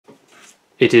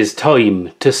it is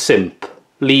time to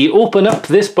simply open up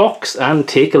this box and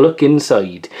take a look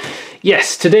inside.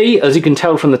 Yes, today, as you can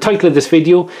tell from the title of this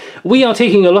video, we are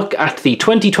taking a look at the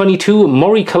 2022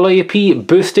 Mori Colliope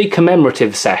birthday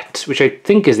commemorative set, which I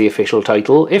think is the official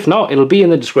title. If not, it'll be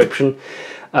in the description,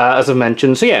 as I've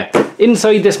mentioned. So yeah,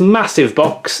 inside this massive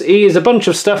box is a bunch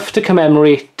of stuff to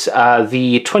commemorate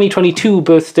the 2022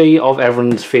 birthday of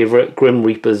everyone's favourite Grim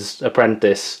Reaper's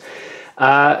apprentice.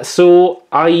 So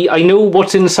I know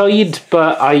what's inside,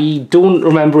 but I don't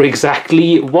remember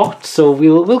exactly what, so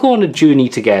we'll go on a journey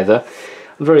together.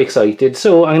 I'm very excited.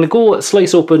 So I'm going to go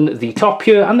slice open the top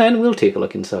here, and then we'll take a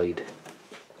look inside.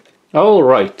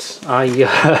 Alright,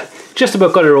 I just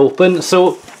about got it open.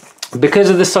 So because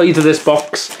of the size of this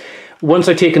box, once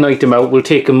I take an item out, we'll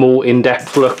take a more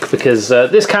in-depth look, because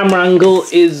this camera angle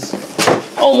is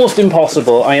almost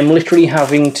impossible. I am literally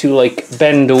having to like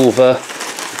bend over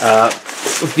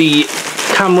the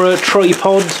camera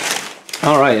tripod.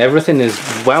 Alright, everything is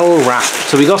well wrapped.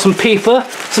 So we got some paper,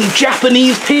 some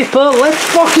Japanese paper, let's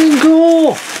fucking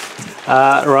go!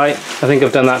 Right, I think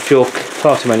I've done that joke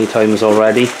far too many times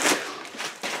already.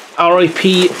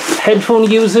 RIP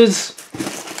headphone users.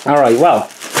 Alright, well,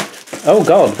 oh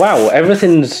god, wow,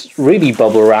 everything's really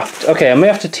bubble wrapped. Okay, I may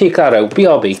have to take that out,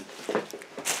 BRB.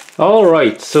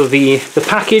 Alright, so the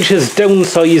package has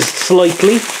downsized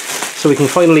slightly, so we can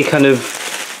finally kind of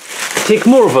take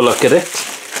more of a look at it.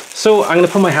 So I'm going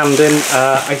to put my hand in.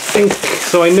 I think,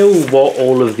 so I know what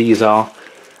all of these are.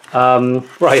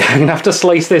 Right, I'm going to have to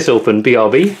slice this open,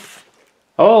 BRB.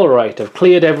 Alright, I've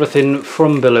cleared everything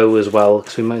from below as well,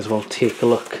 because we might as well take a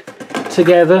look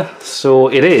together. So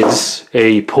it is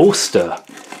a poster.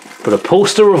 But a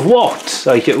poster of what?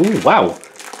 Ooh, wow.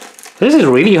 This is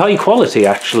really high quality,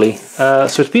 actually. So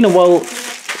it's been a while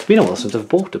since I've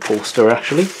bought a poster,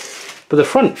 actually. But the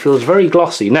front feels very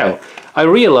glossy. Now, I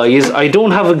realise I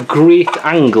don't have a great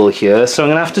angle here, so I'm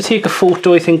going to have to take a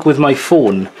photo, I think, with my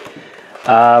phone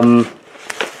to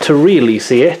really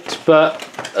see it. But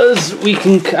as we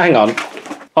can... hang on.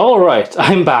 Alright,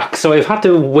 I'm back. So I've had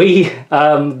to weigh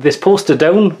this poster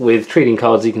down with trading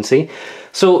cards, you can see.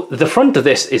 So the front of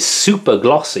this is super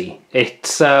glossy.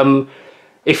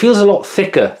 It feels a lot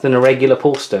thicker than a regular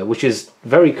poster, which is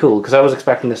very cool, because I was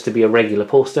expecting this to be a regular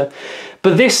poster.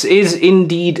 But this is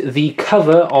indeed the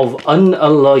cover of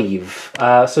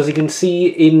Unalive. So as you can see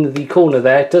in the corner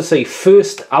there, it does say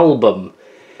first album.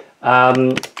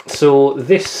 So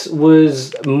this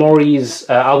was Mori's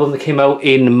album that came out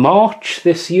in March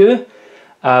this year,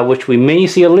 which we may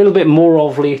see a little bit more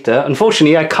of later.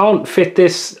 Unfortunately, I can't fit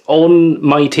this on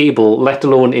my table, let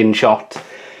alone in shot.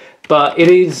 But it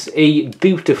is a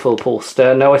beautiful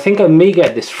poster. Now, I think I may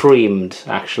get this framed,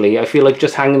 actually. I feel like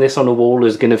just hanging this on a wall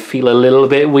is going to feel a little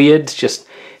bit weird, just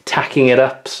tacking it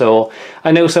up. So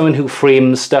I know someone who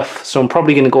frames stuff, so I'm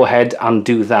probably going to go ahead and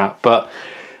do that. But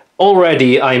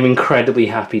already, I'm incredibly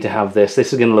happy to have this.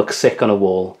 This is going to look sick on a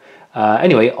wall.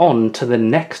 Anyway, on to the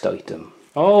next item.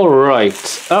 All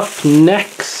right, up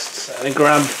next, I'm going to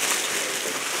grab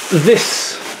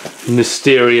this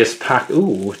mysterious pack.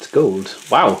 Ooh, it's gold.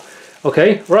 Wow.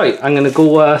 Okay, right, I'm going to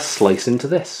go slice into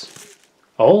this.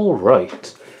 All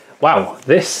right. Wow,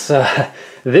 this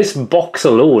this box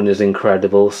alone is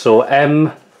incredible. So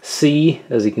MC,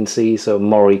 as you can see, so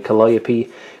Mori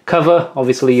Colliope. Cover,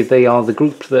 obviously they are the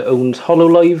group that owns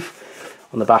Hololive.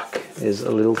 On the back is a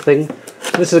little thing.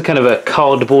 This is a kind of a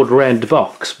cardboard red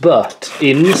box, but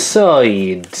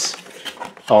inside...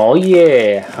 oh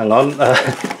yeah, hang on,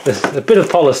 there's a bit of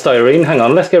polystyrene, hang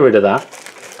on, let's get rid of that.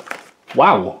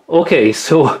 Wow, okay,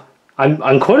 so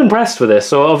I'm quite impressed with this.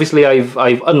 So obviously I've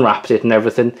unwrapped it and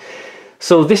everything.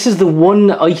 So this is the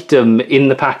one item in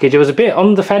the package I was a bit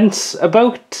on the fence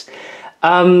about.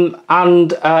 And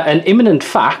an imminent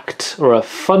fact, or a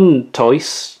fun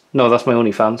choice, no, that's my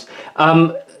OnlyFans.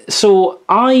 So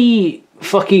I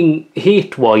fucking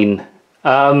hate wine.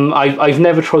 I've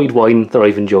never tried wine that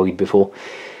I've enjoyed before.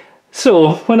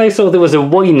 So when I saw there was a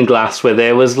wine glass with it,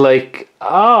 I was like,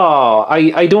 oh,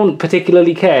 I don't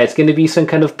particularly care. It's going to be some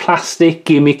kind of plastic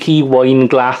gimmicky wine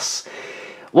glass.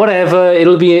 Whatever,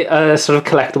 it'll be a sort of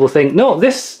collectible thing. No,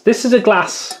 this is a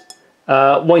glass,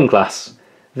 wine glass.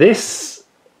 This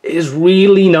is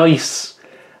really nice.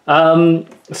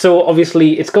 So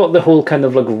obviously it's got the whole kind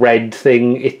of like red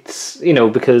thing. It's, you know,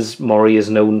 because Mori is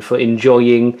known for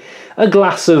enjoying a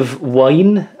glass of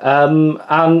wine.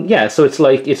 And yeah, so it's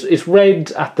like, it's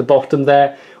red at the bottom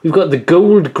there. We've got the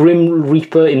gold Grim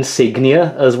Reaper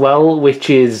insignia as well, which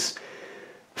is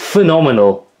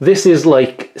phenomenal. This is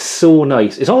like so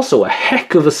nice. It's also a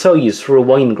heck of a size for a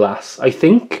wine glass, I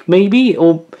think, maybe,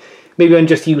 or maybe I'm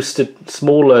just used to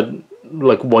smaller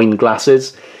like wine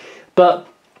glasses. But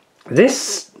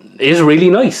this is really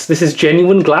nice. This is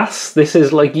genuine glass. This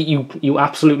is like, you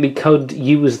absolutely could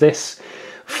use this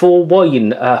for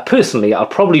wine. Personally, I'll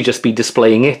probably just be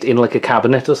displaying it in like a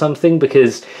cabinet or something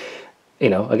because, you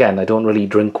know, again, I don't really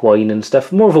drink wine and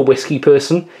stuff. I'm more of a whiskey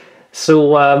person.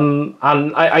 So,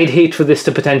 and I'd hate for this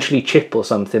to potentially chip or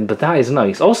something, but that is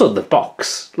nice. Also, the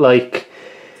box, like,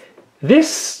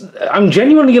 this, I'm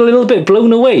genuinely a little bit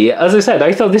blown away. As I said,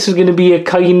 I thought this was going to be a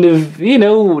kind of, you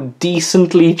know,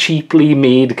 decently, cheaply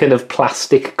made kind of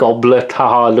plastic goblet.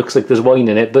 Haha, looks like there's wine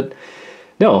in it, but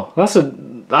no, that's a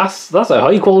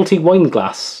high quality wine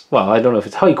glass. Well, I don't know if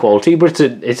it's high quality, but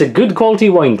it's a good quality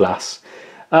wine glass.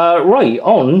 Right,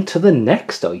 on to the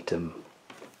next item.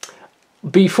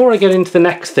 Before I get into the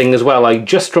next thing as well, I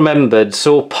just remembered,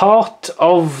 so part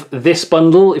of this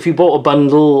bundle, if you bought a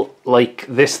bundle like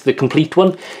this, the complete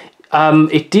one,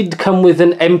 it did come with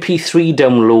an MP3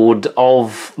 download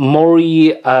of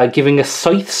Mori giving a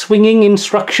scythe swinging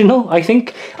instructional, I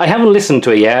think. I haven't listened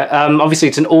to it yet. Obviously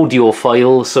it's an audio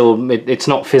file, so it's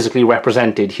not physically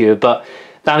represented here, but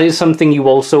that is something you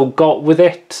also got with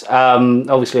it.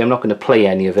 Obviously I'm not going to play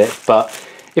any of it, but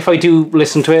if I do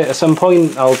listen to it at some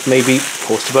point, I'll maybe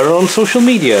post about it on social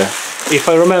media, if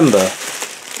I remember.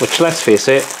 Which, let's face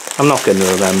it, I'm not going to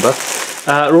remember.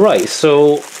 Right,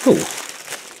 so...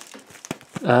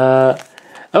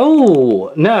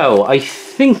 oh, now, I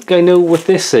think I know what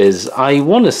this is. I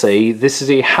want to say this is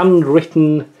a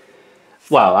handwritten...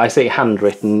 Well, I say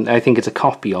handwritten, I think it's a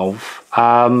copy of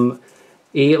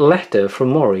a letter from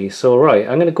Mori. So, right,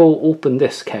 I'm going to go open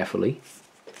this carefully.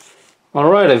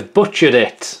 Alright, I've butchered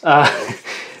it.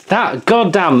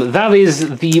 Goddamn, that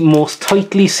is the most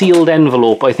tightly sealed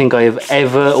envelope I think I have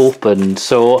ever opened.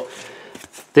 So,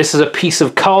 this is a piece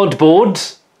of cardboard.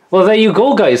 Well, there you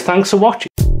go, guys. Thanks for watching.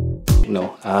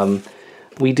 No,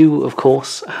 we do, of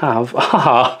course, have...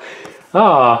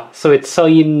 so it's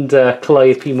signed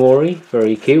Colliope Mori.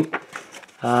 Very cute.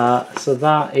 So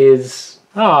that is...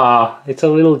 it's a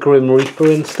little Grim Reaper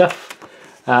and stuff.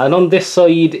 And on this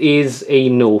side is a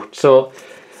note. So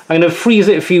I'm going to freeze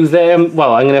it for you there.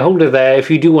 Well, I'm going to hold it there.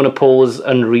 If you do want to pause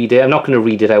and read it, I'm not going to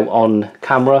read it out on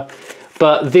camera.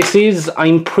 But this is,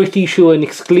 I'm pretty sure, an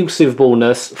exclusive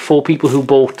bonus for people who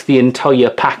bought the entire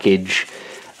package.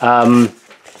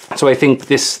 So I think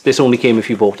this only came if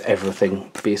you bought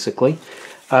everything, basically.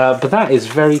 But that is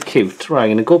very cute. Right, I'm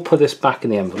going to go put this back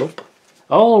in the envelope.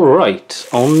 All right,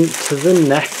 on to the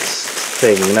next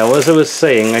thing. Now, as I was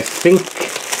saying, I think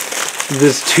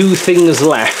there's two things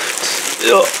left.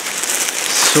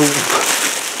 So,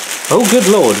 oh good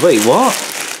lord, wait, what?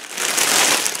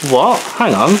 What?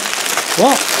 Hang on.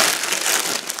 What?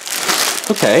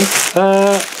 Okay,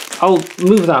 I'll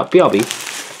move that, BRB.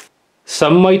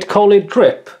 Some might call it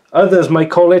drip, others might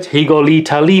call it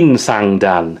Higolitalin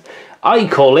Sangdan. I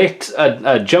call it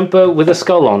a jumper with a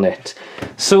skull on it.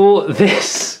 So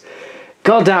this...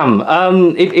 Goddamn,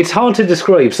 it's hard to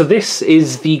describe. So this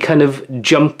is the kind of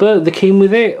jumper that came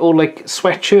with it, or like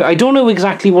sweatshirt. I don't know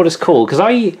exactly what it's called, because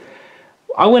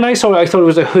when I saw it, I thought it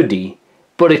was a hoodie,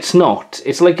 but it's not.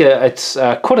 It's like it's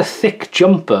quite a thick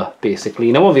jumper,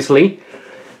 basically. Now, obviously,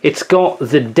 it's got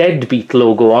the Deadbeat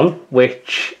logo on,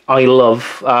 which I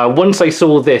love. Once I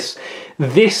saw this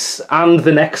and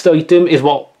the next item is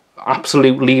what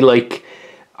absolutely, like...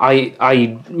 I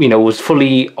you know, was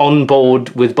fully on board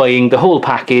with buying the whole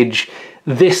package.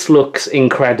 This looks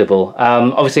incredible.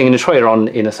 Obviously, I'm going to try it on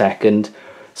in a second.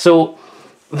 So,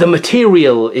 the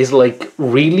material is like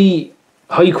really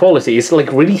high quality. It's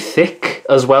like really thick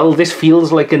as well. This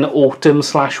feels like an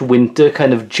autumn/winter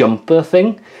kind of jumper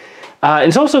thing.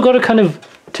 It's also got a kind of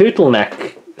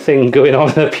turtleneck thing going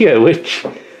on up here, which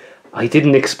I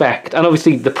didn't expect. And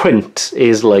obviously, the print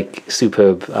is like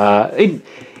superb.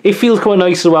 It feels quite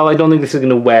nice as well. I don't think this is going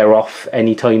to wear off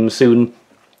anytime soon.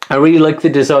 I really like the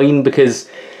design because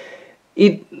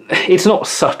it's not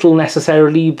subtle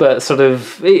necessarily, but sort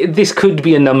of... this could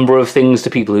be a number of things to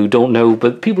people who don't know,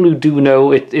 but people who do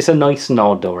know, it's a nice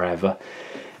nod or whatever.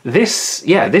 This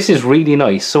is really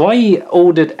nice. So I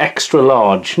ordered extra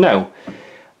large. Now,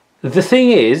 the thing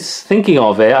is, thinking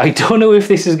of it, I don't know if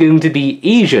this is going to be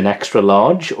Asian extra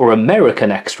large or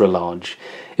American extra large.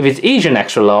 If it's Asian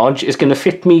extra large, it's going to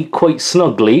fit me quite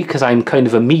snugly because I'm kind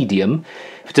of a medium.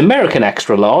 If it's American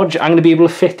extra large, I'm going to be able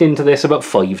to fit into this about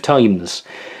 5 times.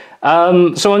 So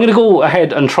I'm going to go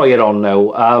ahead and try it on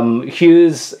now.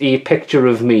 Here's a picture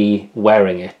of me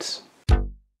wearing it.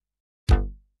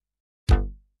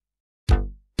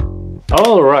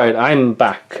 Alright, I'm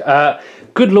back.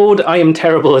 Good lord, I am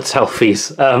terrible at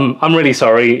selfies. I'm really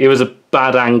sorry, it was a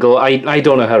bad angle. I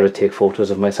don't know how to take photos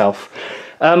of myself.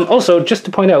 Also, just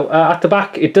to point out, at the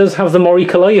back, it does have the Mori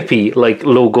Colliope like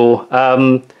logo,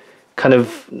 kind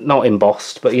of not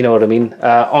embossed, but you know what I mean,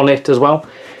 on it as well.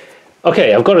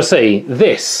 Okay, I've got to say,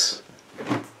 this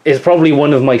is probably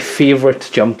one of my favourite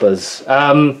jumpers.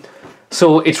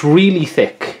 So it's really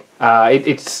thick.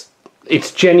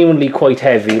 It's genuinely quite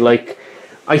heavy. Like,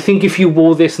 I think if you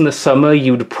wore this in the summer,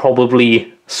 you'd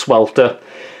probably swelter.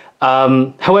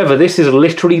 However, this is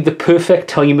literally the perfect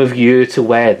time of year to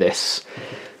wear this.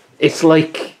 It's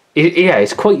like, yeah,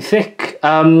 it's quite thick.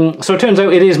 So it turns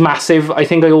out it is massive. I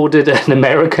think I ordered an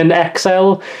American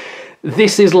XL.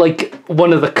 This is like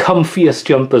one of the comfiest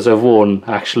jumpers I've worn,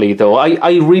 actually, though.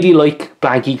 I really like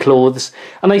baggy clothes,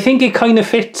 and I think it kind of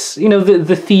fits, you know,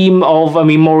 the theme of, I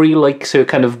mean, Mori likes her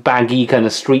kind of baggy kind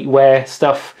of streetwear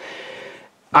stuff.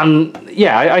 And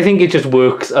yeah, I think it just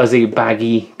works as a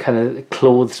baggy kind of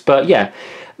clothes. But yeah,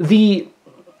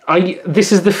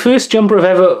 this is the first jumper I've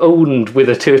ever owned with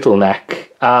a turtleneck.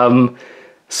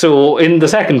 So in the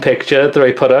second picture that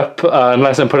I put up,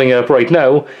 unless I'm putting it up right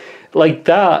now, like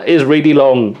that is really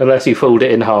long unless you fold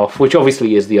it in half, which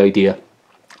obviously is the idea.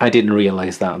 I didn't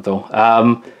realise that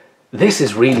though. This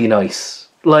is really nice.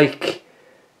 Like,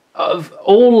 of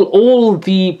all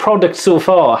the products so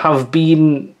far have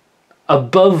been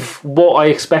above what I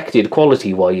expected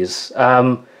quality-wise.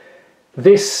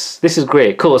 This is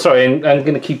great. Cool. Sorry, I'm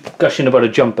going to keep gushing about a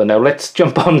jumper now. Let's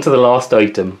jump on to the last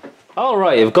item.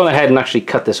 Alright, I've gone ahead and actually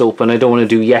cut this open. I don't want to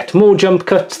do yet more jump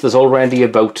cuts. There's already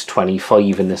about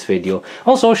 25 in this video.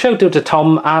 Also, shout out to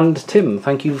Tom and Tim.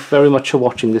 Thank you very much for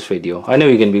watching this video. I know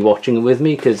you're going to be watching it with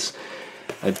me because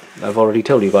I've already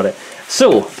told you about it.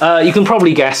 So, you can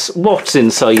probably guess what's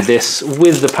inside this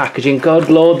with the packaging. God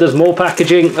lord, there's more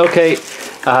packaging. Okay,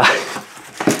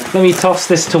 let me toss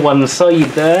this to one side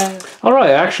there.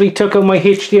 Alright, I actually took out my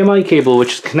HDMI cable,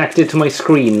 which is connected to my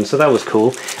screen, so that was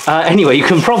cool. Anyway, you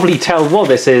can probably tell what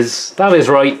this is. That is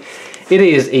right. It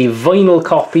is a vinyl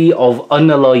copy of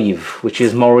Unalive, which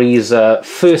is Mori's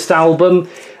first album.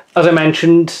 As I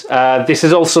mentioned, this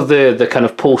is also the kind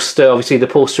of poster. Obviously, the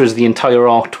poster is the entire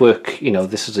artwork. You know,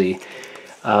 this is a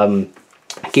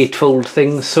gatefold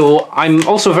thing. So I'm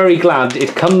also very glad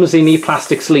it comes in a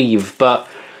plastic sleeve, but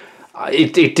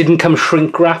it didn't come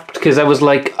shrink wrapped, because I was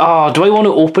like, oh, do I want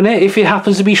to open it if it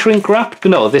happens to be shrink wrapped? But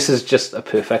no, this is just a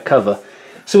perfect cover.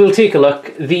 So we'll take a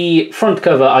look. The front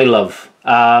cover I love.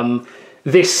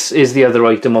 This is the other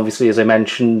item, obviously, as I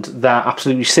mentioned, that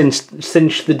absolutely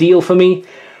cinched the deal for me.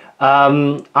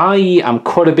 I am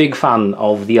quite a big fan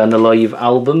of the Unalive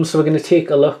album, so we're going to take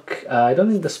a look. I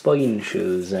don't think the spine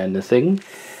shows anything.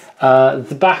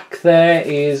 The back there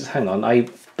is, hang on, I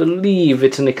believe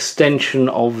it's an extension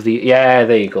of the, yeah,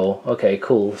 there you go. Okay,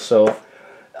 cool. So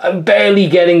I'm barely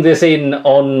getting this in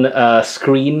on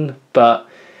screen, but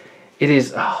it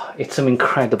is, it's some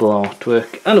incredible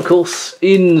artwork. And of course,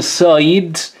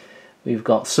 inside, we've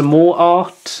got some more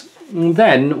art. And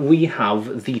then we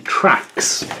have the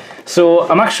tracks. So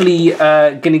I'm actually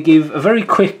going to give a very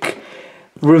quick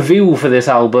review for this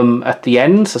album at the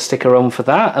end, so stick around for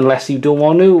that, unless you don't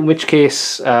want to, in which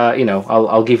case, you know,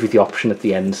 I'll give you the option at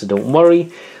the end, so don't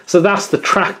worry. So that's the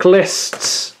track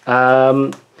lists.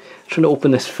 Trying to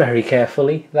open this very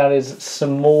carefully. That is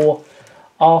some more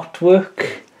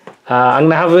artwork. I'm going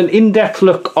to have an in-depth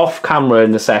look off camera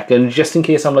in a second, just in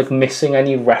case I'm like missing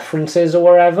any references or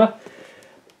whatever.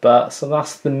 But, so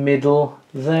that's the middle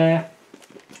there.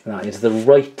 That is the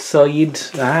right side.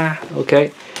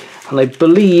 Okay. And I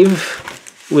believe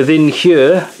within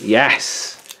here,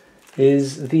 yes,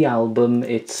 is the album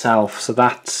itself. So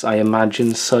that's, I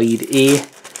imagine, side A.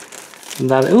 And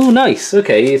then, oh, nice.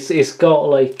 Okay, it's got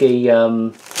like a, you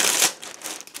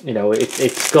know,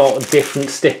 it's got different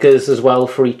stickers as well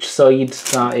for each side.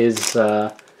 That is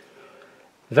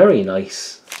very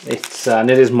nice. It's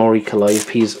and it is Mori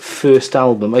Calliope's first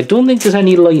album. I don't think there's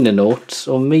any liner notes,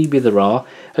 or maybe there are.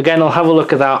 Again, I'll have a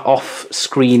look at that off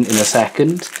screen in a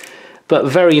second. But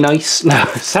very nice. Now,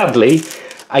 sadly,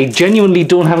 I genuinely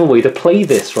don't have a way to play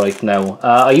this right now.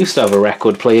 I used to have a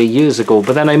record player years ago,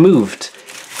 but then I moved,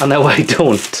 and now I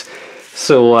don't.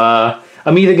 So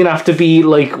I'm either going to have to be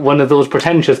like one of those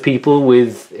pretentious people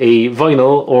with a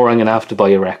vinyl, or I'm going to have to buy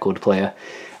a record player.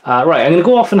 Right, I'm going to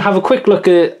go off and have a quick look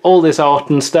at all this art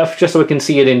and stuff, just so I can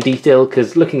see it in detail,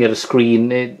 because looking at a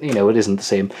screen, you know, it isn't the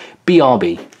same.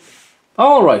 BRB.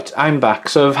 Alright, I'm back.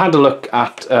 So I've had a look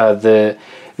at the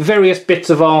various bits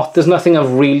of art. There's nothing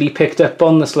I've really picked up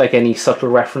on. There's like any subtle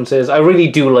references. I really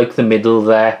do like the middle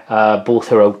there, both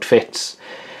her outfits.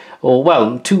 Or,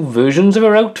 well, two versions of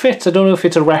her outfits. I don't know if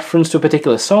it's a reference to a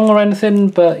particular song or anything,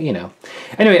 but, you know.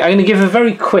 Anyway, I'm going to give a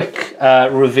very quick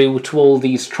review to all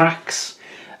these tracks.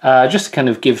 just to kind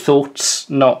of give thoughts,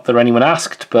 not that anyone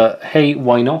asked, but hey,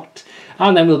 why not?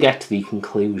 And then we'll get to the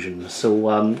conclusion.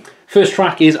 So first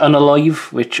track is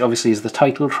Unalive, which obviously is the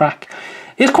title track.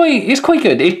 It's quite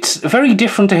good. It's very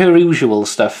different to her usual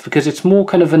stuff because it's more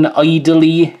kind of an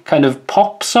idly kind of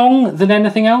pop song than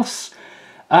anything else.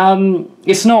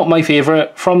 It's not my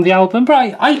favourite from the album,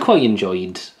 but I quite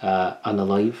enjoyed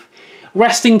Unalive.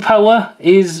 Resting Power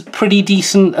is pretty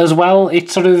decent as well.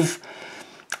 It's sort of...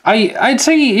 I'd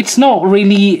say it's not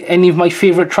really any of my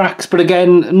favourite tracks, but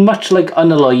again, much like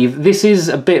Unalive, this is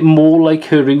a bit more like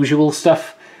her usual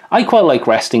stuff. I quite like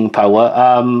Resting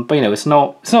Power, but you know, it's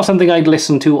not something I'd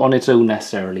listen to on its own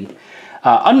necessarily.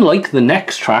 Unlike the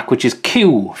next track, which is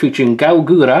Q, featuring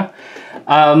Gaugura,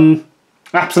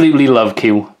 absolutely love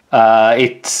Q.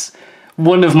 It's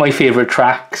one of my favourite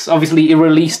tracks. Obviously,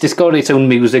 it's got its own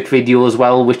music video as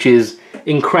well, which is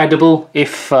incredible.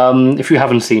 If you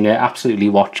haven't seen it, absolutely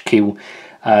watch Q.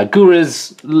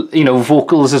 Gura's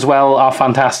vocals as well are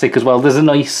fantastic as well. There's a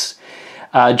nice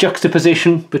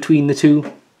juxtaposition between the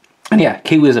two. And yeah,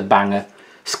 Q is a banger.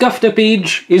 Scuffed Up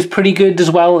Age is pretty good as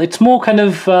well. It's more kind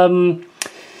of...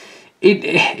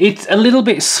 It's a little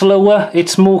bit slower.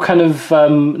 It's more kind of...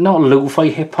 not lo-fi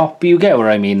hip-hop, but you get what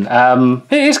I mean.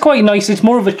 It is quite nice. It's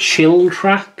more of a chill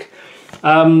track.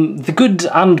 The good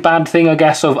and bad thing, I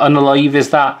guess, of Unalive is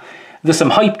that there's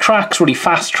some hype tracks, really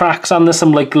fast tracks, and there's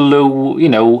some like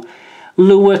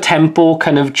lower tempo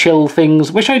kind of chill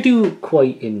things, which I do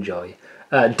quite enjoy.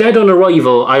 Dead on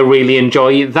Arrival, I really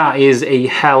enjoy. That is a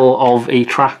hell of a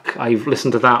track. I've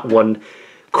listened to that one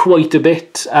quite a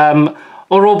bit.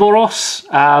 Ouroboros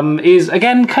is,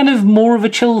 again, kind of more of a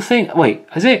chill thing. Wait,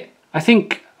 is it? I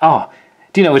think... Oh,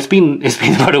 do you know, it's been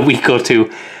about a week or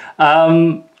two.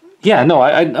 Yeah, no,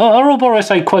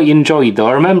 Ouroboros I quite enjoyed, though.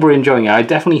 I remember enjoying it. I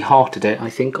definitely hearted it, I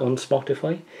think, on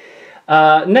Spotify.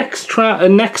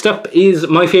 Next up is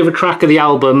my favourite track of the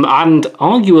album, and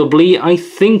arguably, I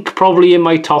think, probably in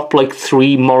my top,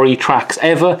 3 Mori tracks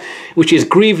ever, which is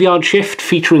Graveyard Shift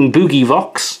featuring Boogie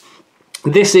Vox.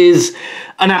 This is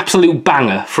an absolute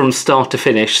banger from start to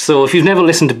finish. So if you've never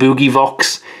listened to Boogie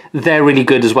Vox, they're really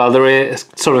good as well. They're a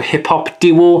sort of hip-hop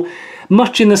duo,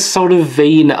 much in the sort of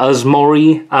vein as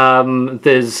Mori.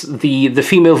 There's the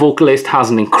female vocalist has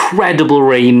an incredible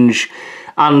range,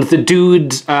 and the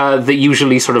dude that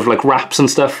usually sort of raps and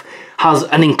stuff has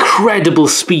an incredible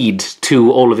speed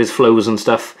to all of his flows and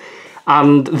stuff.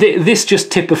 And this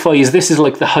just typifies, this is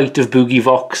like the height of Boogie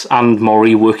Vox and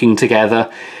Mori working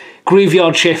together.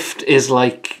 Graveyard Shift is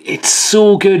it's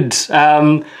so good.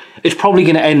 It's probably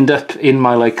going to end up in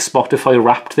my Spotify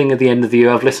Wrapped thing at the end of the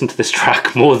year. I've listened to this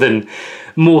track more than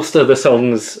most other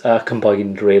songs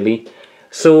combined, really.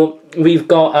 So we've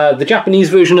got the Japanese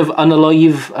version of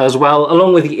Unalive as well,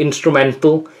 along with the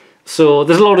instrumental. So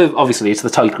there's a lot of, obviously it's the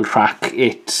title track.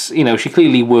 It's, she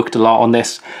clearly worked a lot on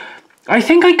this. I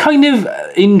think I kind of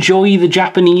enjoy the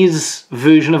Japanese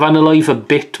version of Unalive a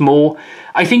bit more.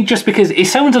 I think just because it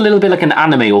sounds a little bit like an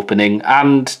anime opening,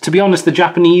 and to be honest, the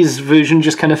Japanese version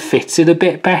just kind of fits it a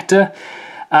bit better.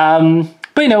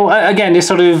 But again, it's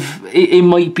sort of, it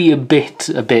might be a bit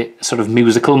sort of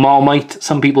musical Marmite.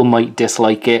 Some people might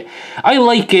dislike it. I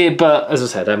like it, but as I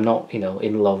said, I'm not,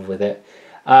 in love with it.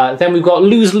 Then we've got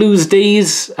Lose Lose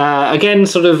Days. Again,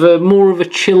 sort of more of a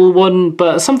chill one,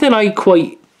 but something I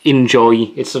quite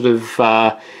enjoy. It's sort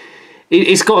of,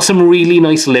 it's got some really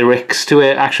nice lyrics to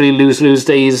it, actually, Lose Lose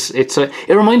Days. It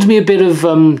reminds me a bit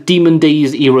of Demon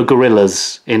Days era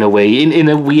Gorillaz, in a way, in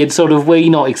a weird sort of way,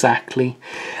 not exactly.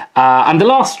 And the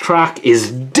last track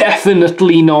is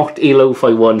definitely not a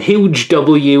lo-fi one. Huge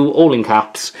W, all in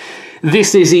caps.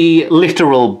 This is a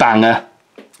literal banger.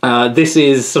 This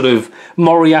is sort of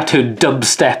Mori at her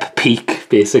dubstep peak,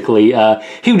 basically.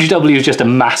 Huge W is just a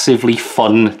massively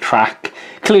fun track.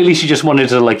 Clearly she just wanted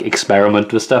to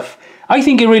experiment with stuff. I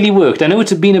think it really worked. I know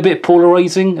it's been a bit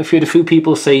polarising. I've heard a few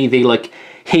people say they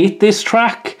hate this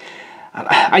track.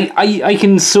 I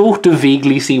can sort of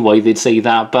vaguely see why they'd say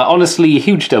that, but honestly,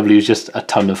 Huge W is just a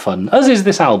ton of fun, as is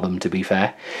this album, to be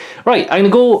fair. Right, I'm going to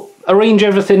go arrange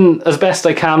everything as best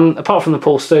I can, apart from the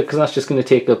poster, because that's just going to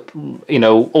take up,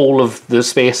 all of the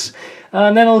space,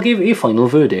 and then I'll give a final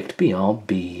verdict.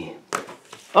 BRB.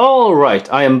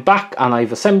 Alright, I am back and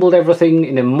I've assembled everything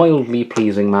in a mildly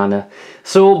pleasing manner.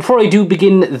 So before I do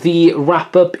begin the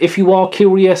wrap-up, if you are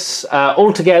curious,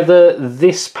 altogether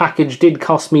this package did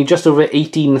cost me just over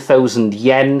 18,000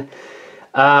 yen.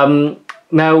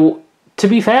 Now, to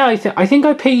be fair, I think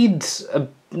I paid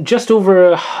just over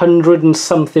 100 and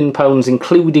something pounds,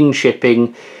 including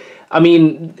shipping. I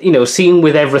mean, seeing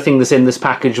with everything that's in this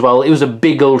package, well, it was a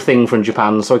big old thing from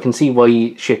Japan, so I can see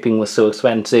why shipping was so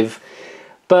expensive.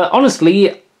 But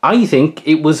honestly, I think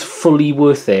it was fully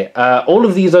worth it. All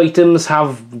of these items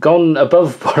have gone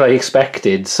above what I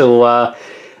expected. So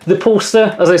the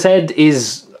poster, as I said,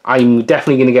 I'm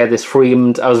definitely going to get this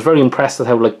framed. I was very impressed with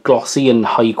how like glossy and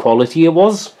high quality it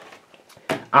was.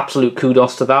 Absolute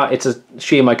kudos to that. It's a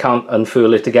shame I can't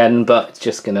unfurl it again, but it's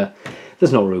just gonna...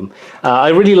 There's no room. I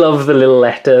really love the little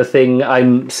letter thing.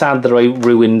 I'm sad that I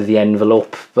ruined the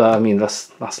envelope, but I mean,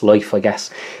 that's life, I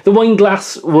guess. The wine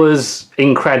glass was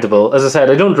incredible. As I said,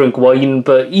 I don't drink wine,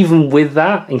 but even with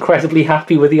that, incredibly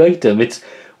happy with the item. It's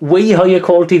way higher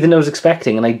quality than I was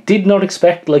expecting, and I did not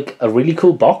expect like a really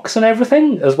cool box and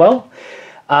everything as well.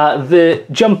 The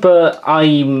jumper,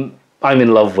 I'm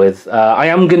in love with. I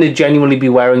am going to genuinely be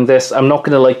wearing this. I'm not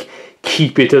going to like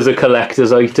keep it as a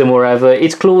collector's item or whatever.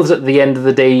 It's clothes at the end of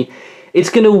the day.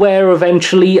 It's going to wear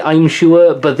eventually, I'm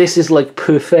sure, but this is like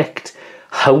perfect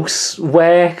house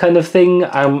wear kind of thing.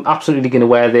 I'm absolutely going to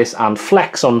wear this and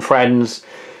flex on friends,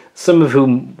 some of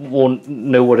whom won't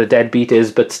know what a deadbeat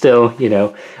is, but still, you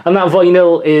know. And that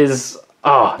vinyl is...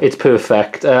 it's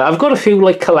perfect. I've got a few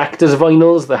like collector's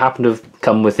vinyls that happen to have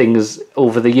come with things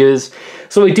over the years.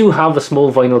 So I do have a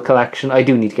small vinyl collection. I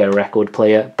do need to get a record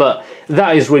player, but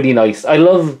that is really nice. I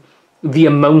love the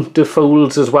amount of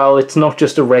folds as well. It's not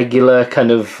just a regular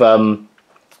kind of,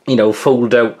 you know,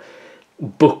 fold out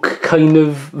book kind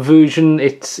of version.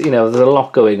 It's, you know, there's a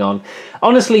lot going on.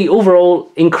 Honestly, overall,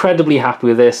 incredibly happy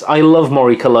with this. I love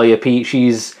Mori Colliope.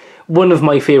 She's one of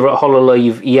my favourite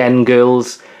Hololive EN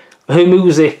girls. Her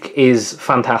music is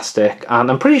fantastic, and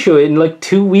I'm pretty sure in like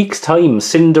 2 weeks' time,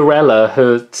 Cinderella,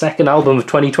 her second album of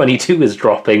 2022, is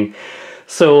dropping.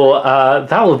 So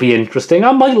that will be interesting.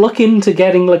 I might look into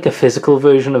getting like a physical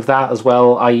version of that as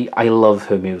well. I love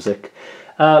her music.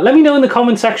 Let me know in the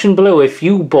comment section below if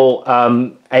you bought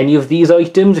any of these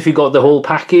items, if you got the whole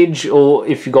package, or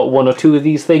if you got one or two of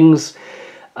these things.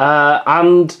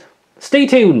 And... stay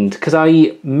tuned, because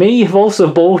I may have also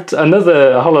bought another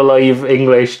Hololive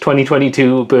English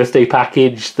 2022 birthday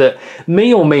package that may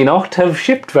or may not have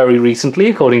shipped very recently,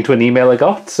 according to an email I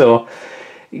got. So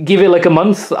give it like a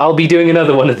month, I'll be doing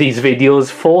another one of these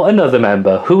videos for another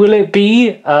member. Who will it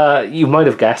be? You might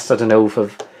have guessed. I don't know if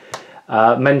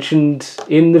I've mentioned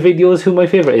in the videos who my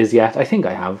favourite is yet. I think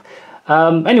I have.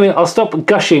 Anyway, I'll stop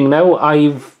gushing now.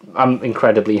 I'm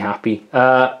incredibly happy.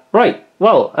 Right.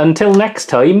 Well, until next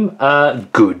time,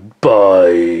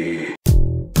 goodbye.